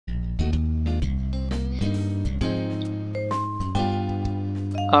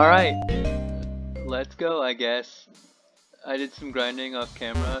Alright, let's go, I guess. I did some grinding off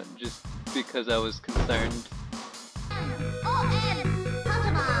camera just because I was concerned.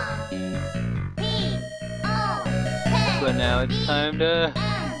 But now it's time to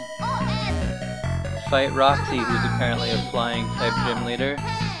fight Roxy, who's apparently a flying type gym leader.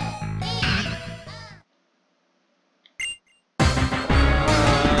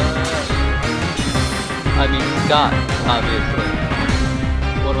 I mean Scott, obviously.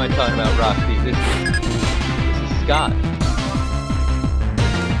 What am I talking about, Roxy? This is Scott.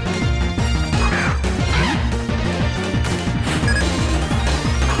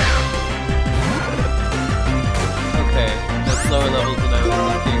 Okay, that's lower levels than I was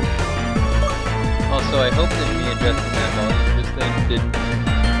thinking. Also, I hope that me adjusting that volume just thing didn't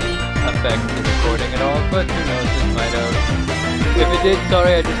affect the recording at all, but who knows, it might have. If it did,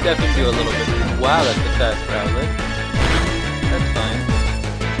 sorry, I just deafened you a little bit. Wow, that's a fast crowdlet. That's fine.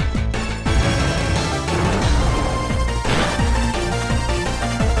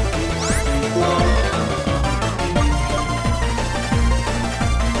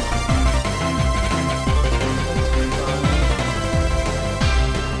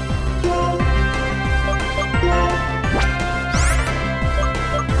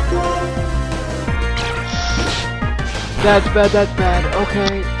 That's bad,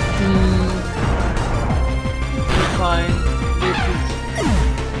 okay. It's fine. This is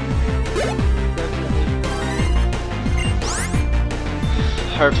definitely fine.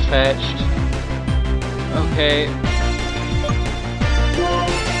 Perfect. Okay.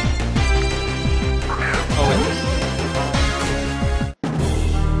 Oh, it's...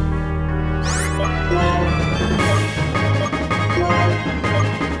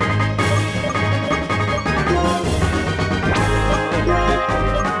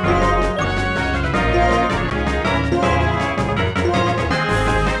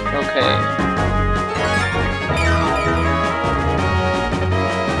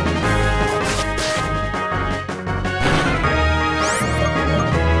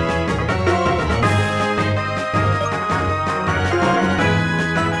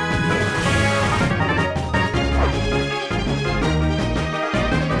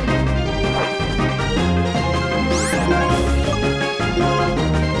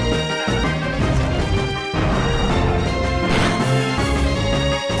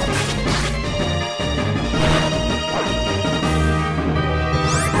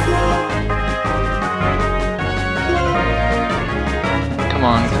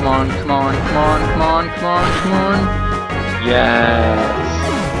 Come on. Yes!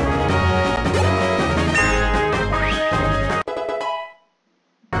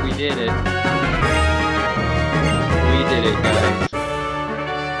 We did it. We did it, guys.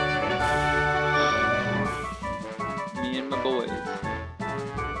 Me and my boys.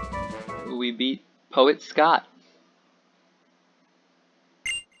 We beat Poet Scott.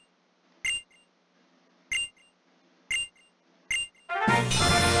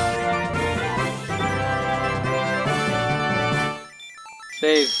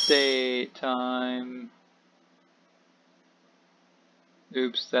 Save state time.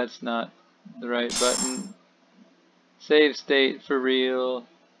 Oops, that's not the right button. Save state for real.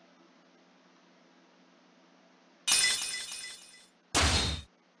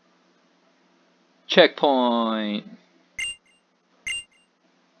 Checkpoint.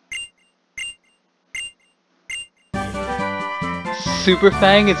 Super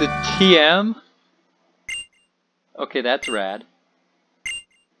Fang is a TM? Okay, that's rad.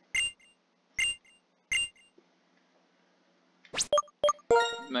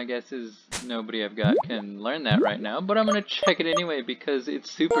 My guess is nobody I've got can learn that right now, but I'm gonna check it anyway because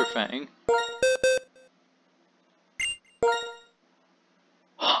it's Super Fang.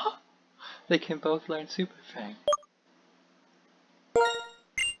 They can both learn Super Fang.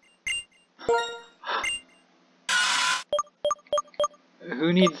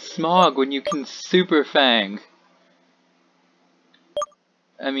 Who needs Smog when you can Super Fang?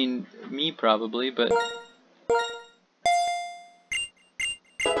 I mean, me probably, but...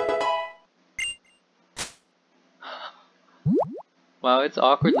 Wow, it's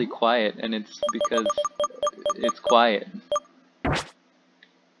awkwardly quiet, and it's because it's quiet.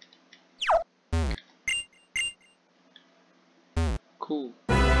 Cool.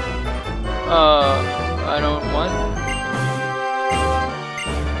 I don't want...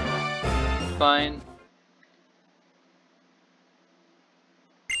 Fine.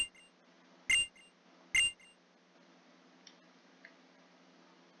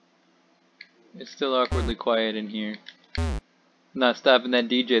 It's still awkwardly quiet in here. Not stopping that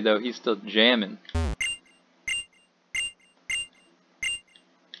DJ though, he's still jamming.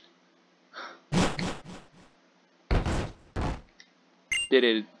 did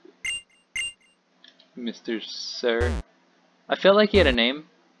it, Mr. Sir. I felt like he had a name.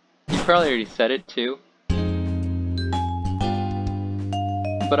 You probably already said it too.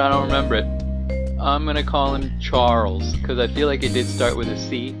 But I don't remember it. I'm gonna call him Charles, because I feel like it did start with a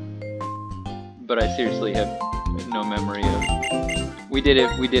C. But I seriously have no memory of. We did it,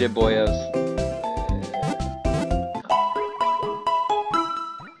 boyos.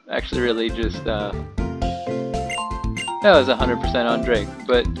 Actually, really just, that was 100% on Drake,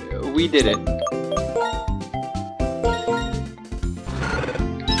 but we did it.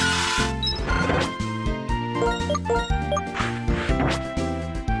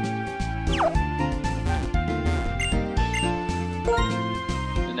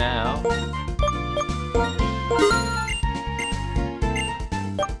 Now,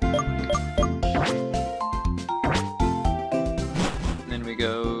 and then we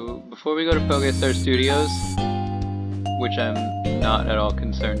go, before we go to Pokestar Studios, which I'm not at all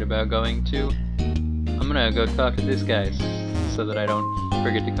concerned about going to, I'm gonna go talk to this guy so that I don't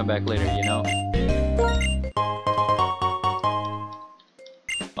forget to come back later, you know?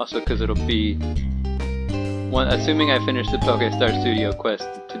 Also, because it'll be, assuming I finish the Pokestar Studio quest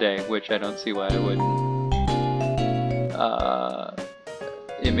today, which I don't see why I wouldn't,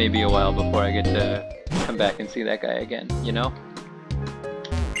 it may be a while before I get to come back and see that guy again, you know?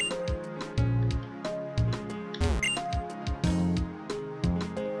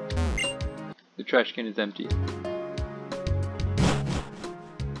 The trash can is empty.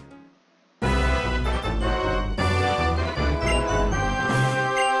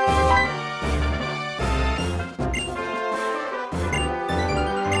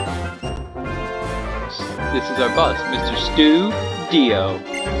 This is our boss, Mr. Stu Dio.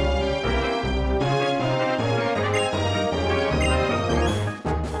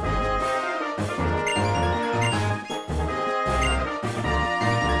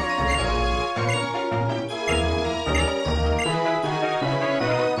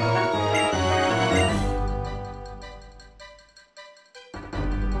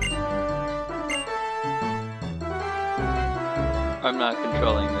 I'm not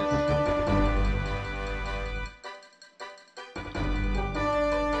controlling this.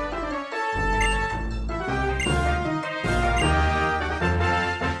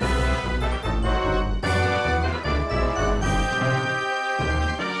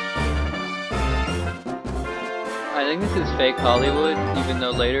 I think this is fake Hollywood, even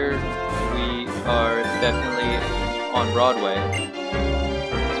though later we are definitely on Broadway.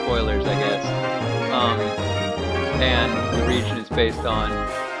 Spoilers, I guess. And the region is based on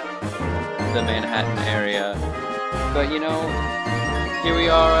the Manhattan area. But you know, here we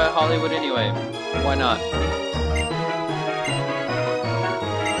are at Hollywood anyway. Why not?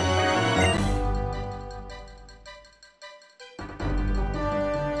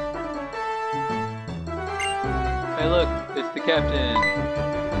 Hey look, it's the captain.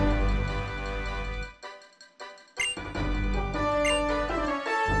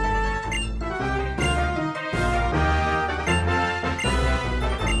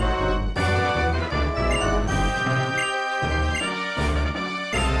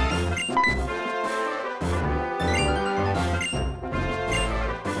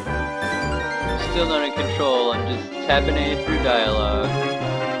 Still not in control, I'm just tapping it through dialogue.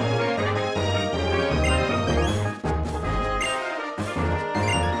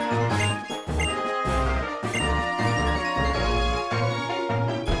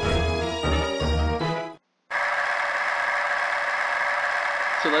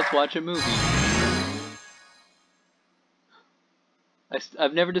 So let's watch a movie.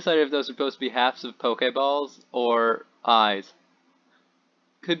 I've never decided if those are supposed to be halves of Pokeballs or eyes.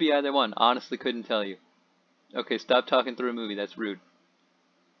 Could be either one. Honestly, couldn't tell you. Okay, stop talking through a movie. That's rude.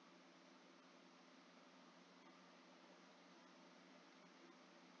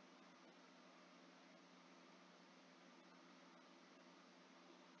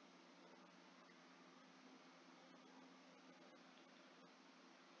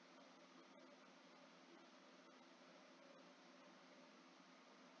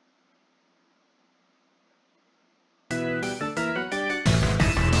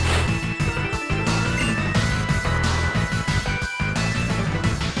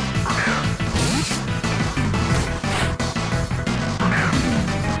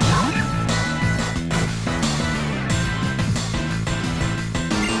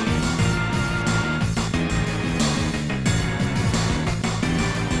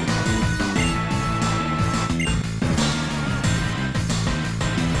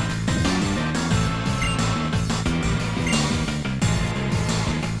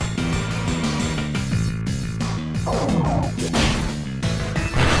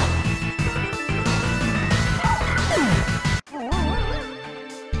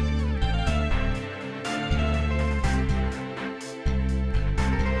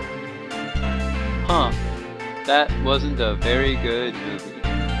 That wasn't a very good movie.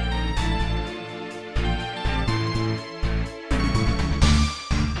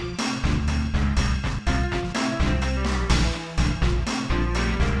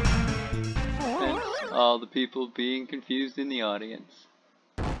 Thanks, all the people being confused in the audience.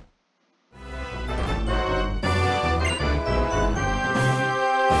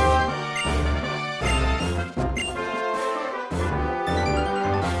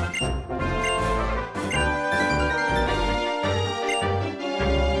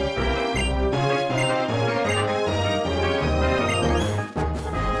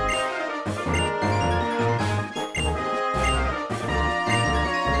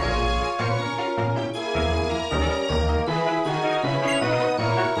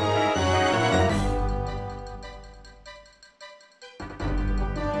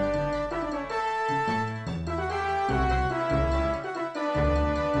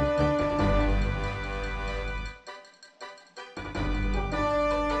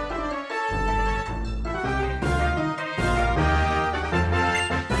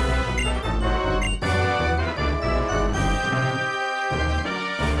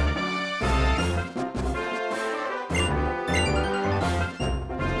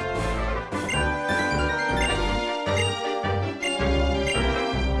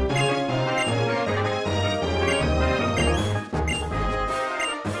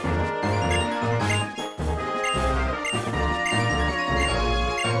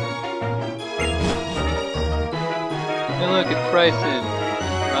 Hey look, it's Bryson,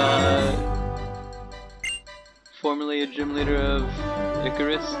 formerly a gym leader of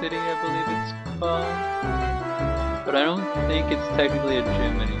Icarus City, I believe it's called. But I don't think it's technically a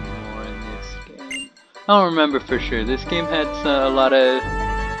gym anymore in this game. I don't remember for sure. This game had a lot of...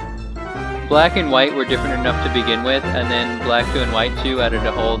 Black and white were different enough to begin with, and then Black 2 and White 2 added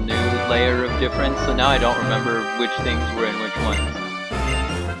a whole new layer of difference, so now I don't remember which things were in which ones.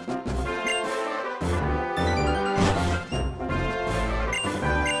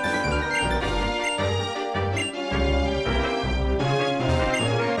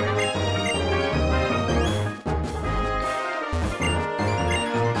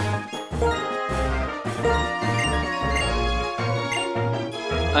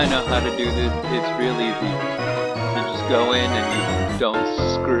 I know how to do this, it's real easy. You just go in and you don't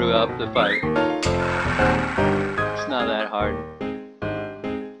screw up the fight. It's not that hard.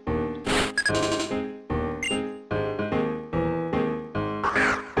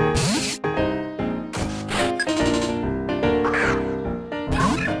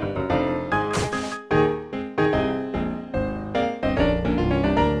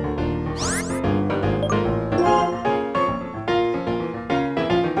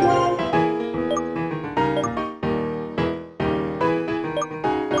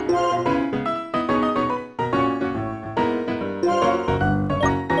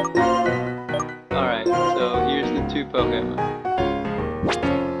 Pokémon.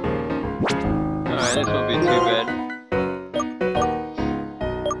 Alright, this won't be too bad.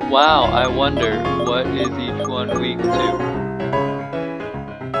 Wow, I wonder, what is each one weak to?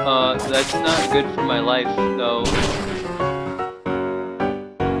 That's not good for my life, though.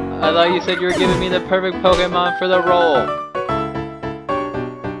 I thought you said you were giving me the perfect Pokémon for the role.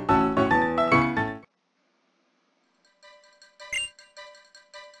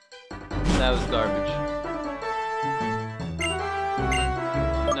 That was garbage.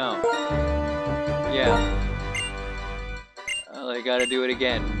 Yeah. Well, I gotta do it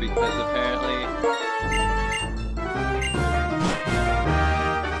again, because apparently...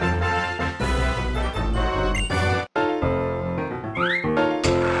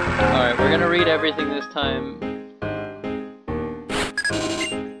 Alright, we're gonna read everything this time.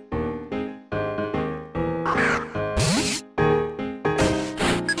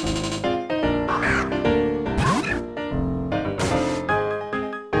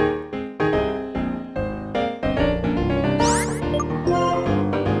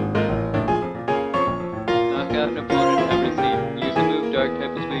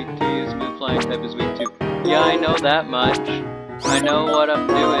 Yeah, I know that much. I know what I'm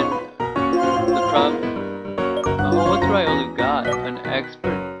doing. The problem... Oh, what's Riolu got? An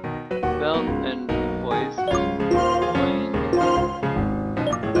expert belt and poison point?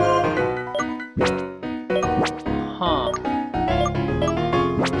 Huh.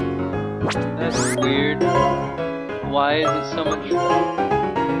 That's weird. Why is it so much...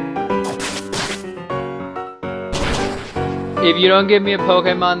 If you don't give me a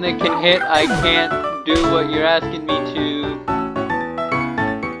Pokemon that can hit, I can't do what you're asking me to.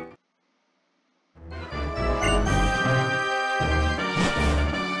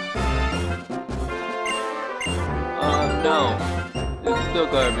 still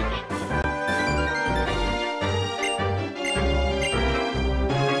garbage.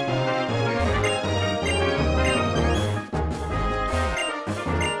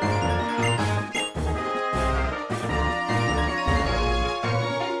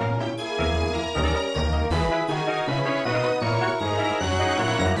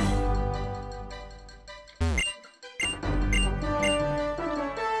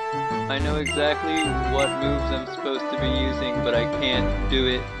 I know exactly what moves I'm supposed to be using, but I can't do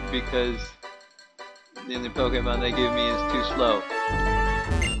it because the Pokemon they give me is too slow.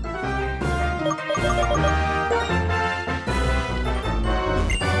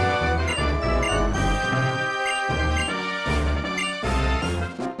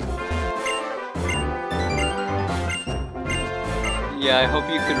 Yeah, I hope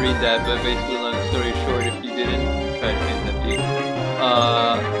you could read that, but basically, long story short, if you didn't, try to get empty.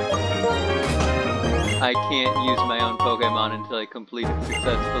 I can't use my own Pokemon until I complete it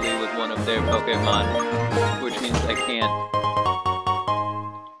successfully with one of their Pokemon, which means I can't.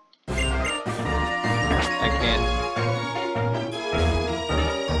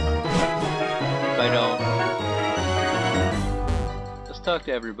 If I don't. Let's talk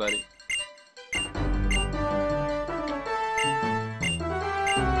to everybody.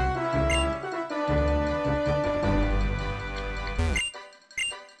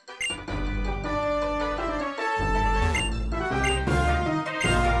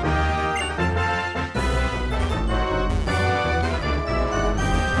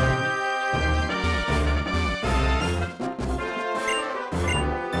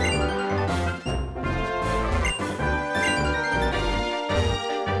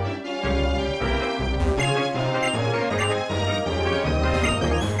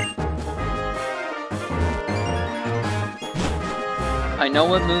 I know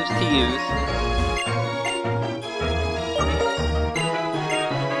what moves to use.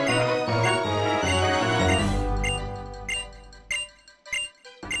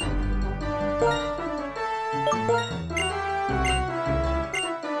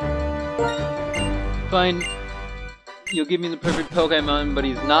 Fine. You'll give me the perfect Pokemon, but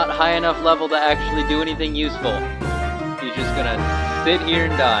he's not high enough level to actually do anything useful. He's just gonna sit here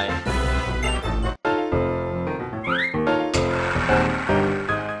and die.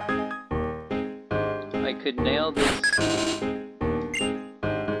 I could nail this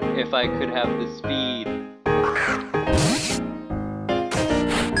if I could have the speed.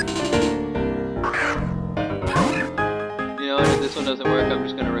 You know what, if this one doesn't work, I'm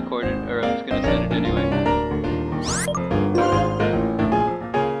just gonna record it, or I'm just gonna send it anyway.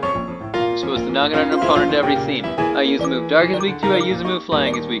 You're supposed to knock out an opponent every seam. I use a move Dark is weak to, I use a move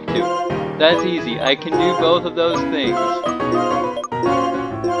Flying is weak to. That's easy, I can do both of those things.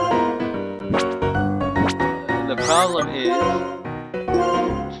 The problem is,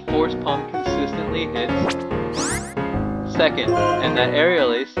 Force Pump consistently hits second, and that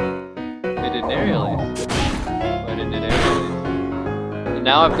Aerial Ace, it did an Aerial Ace. But it did Aerial Ace. And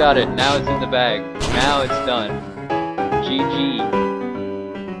now I've got it, now it's in the bag. Now it's done. GG.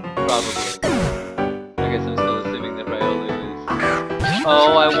 Probably. I guess I'm still assuming that Riolu is.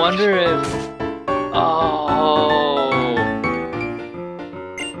 Oh, I wonder if... Oh...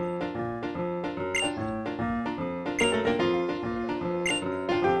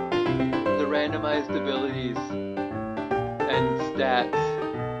 randomized abilities and stats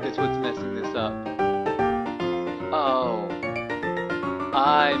is what's messing this up. Oh.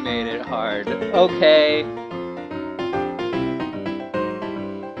 I made it hard. Okay.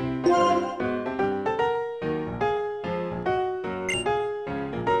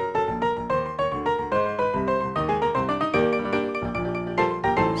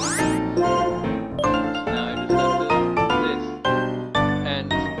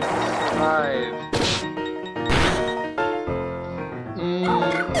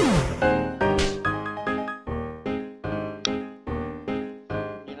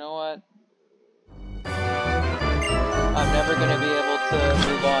 You know what? I'm never gonna be able to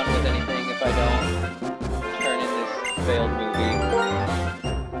move on with anything if I don't turn in this failed movie.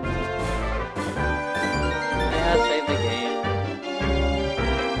 Yeah, save the game.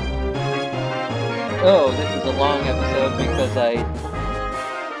 Oh, this is a long episode because I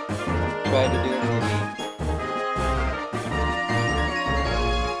tried to do a movie.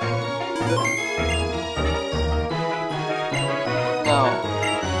 No.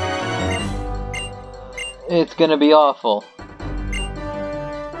 It's gonna be awful.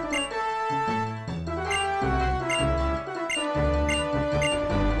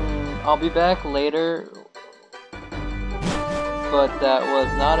 I'll be back later, but that was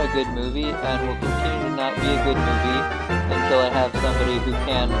not a good movie and will continue to not be a good movie until until I have somebody who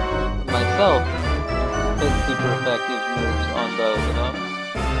can, myself, hit super effective moves on bow, you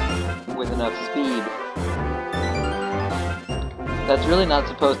know? With enough speed. That's really not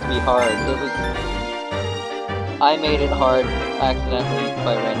supposed to be hard. It was... I made it hard accidentally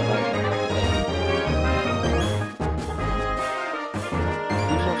by randomizing everything.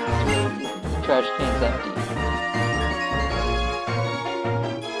 The trash can's empty.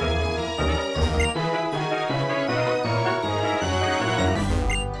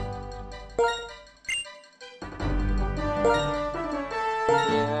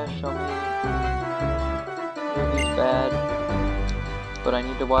 Yeah, show me. Movie's bad. But I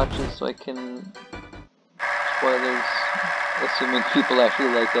need to watch it so I can... Spoilers, assuming people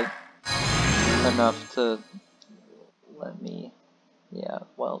actually like it enough to let me... Yeah,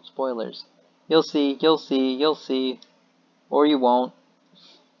 well, spoilers. You'll see, you'll see, you'll see. Or you won't.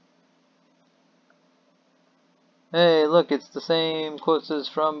 Hey, look, it's the same quotes as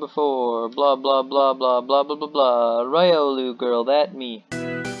from before. Blah, blah, blah, blah, blah, blah, blah, blah. Ryolu girl, that me.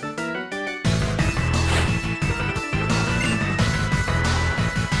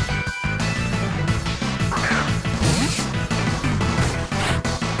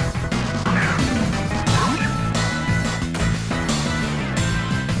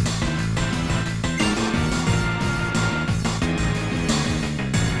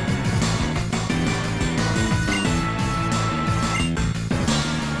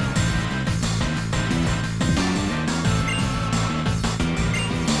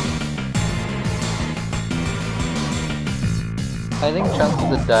 I think chunks of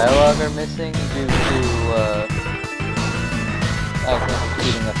the dialogue are missing due to accidentally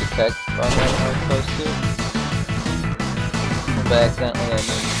speeding up the text far more than I was supposed to. And by accidentally I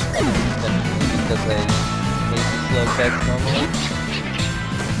mean intentionally because I hate the slow text normally.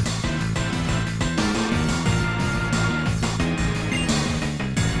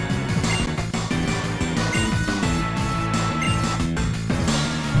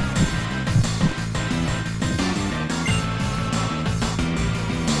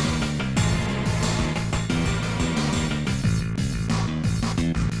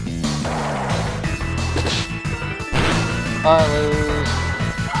 I lose.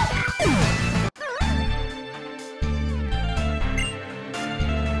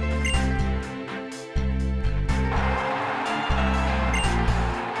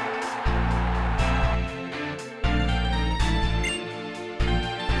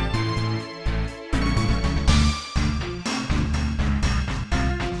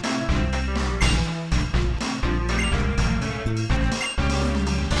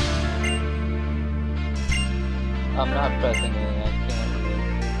 I'm not pressing anything, I can't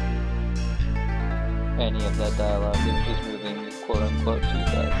read any of that dialogue, it's just moving quote-unquote too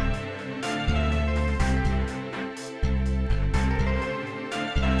fast.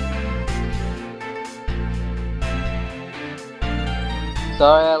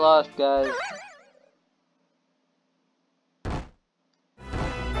 Sorry I lost, guys.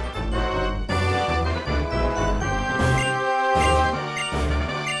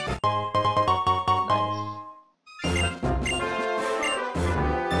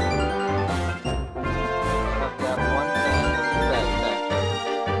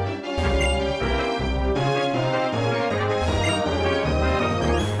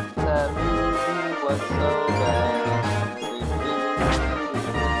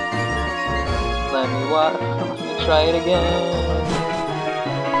 Let me try it again.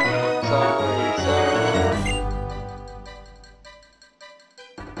 Sorry, sir.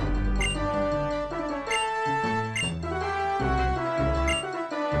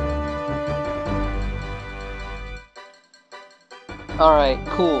 Alright,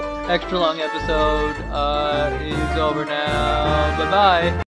 cool. Extra long episode is over now. Bye-bye.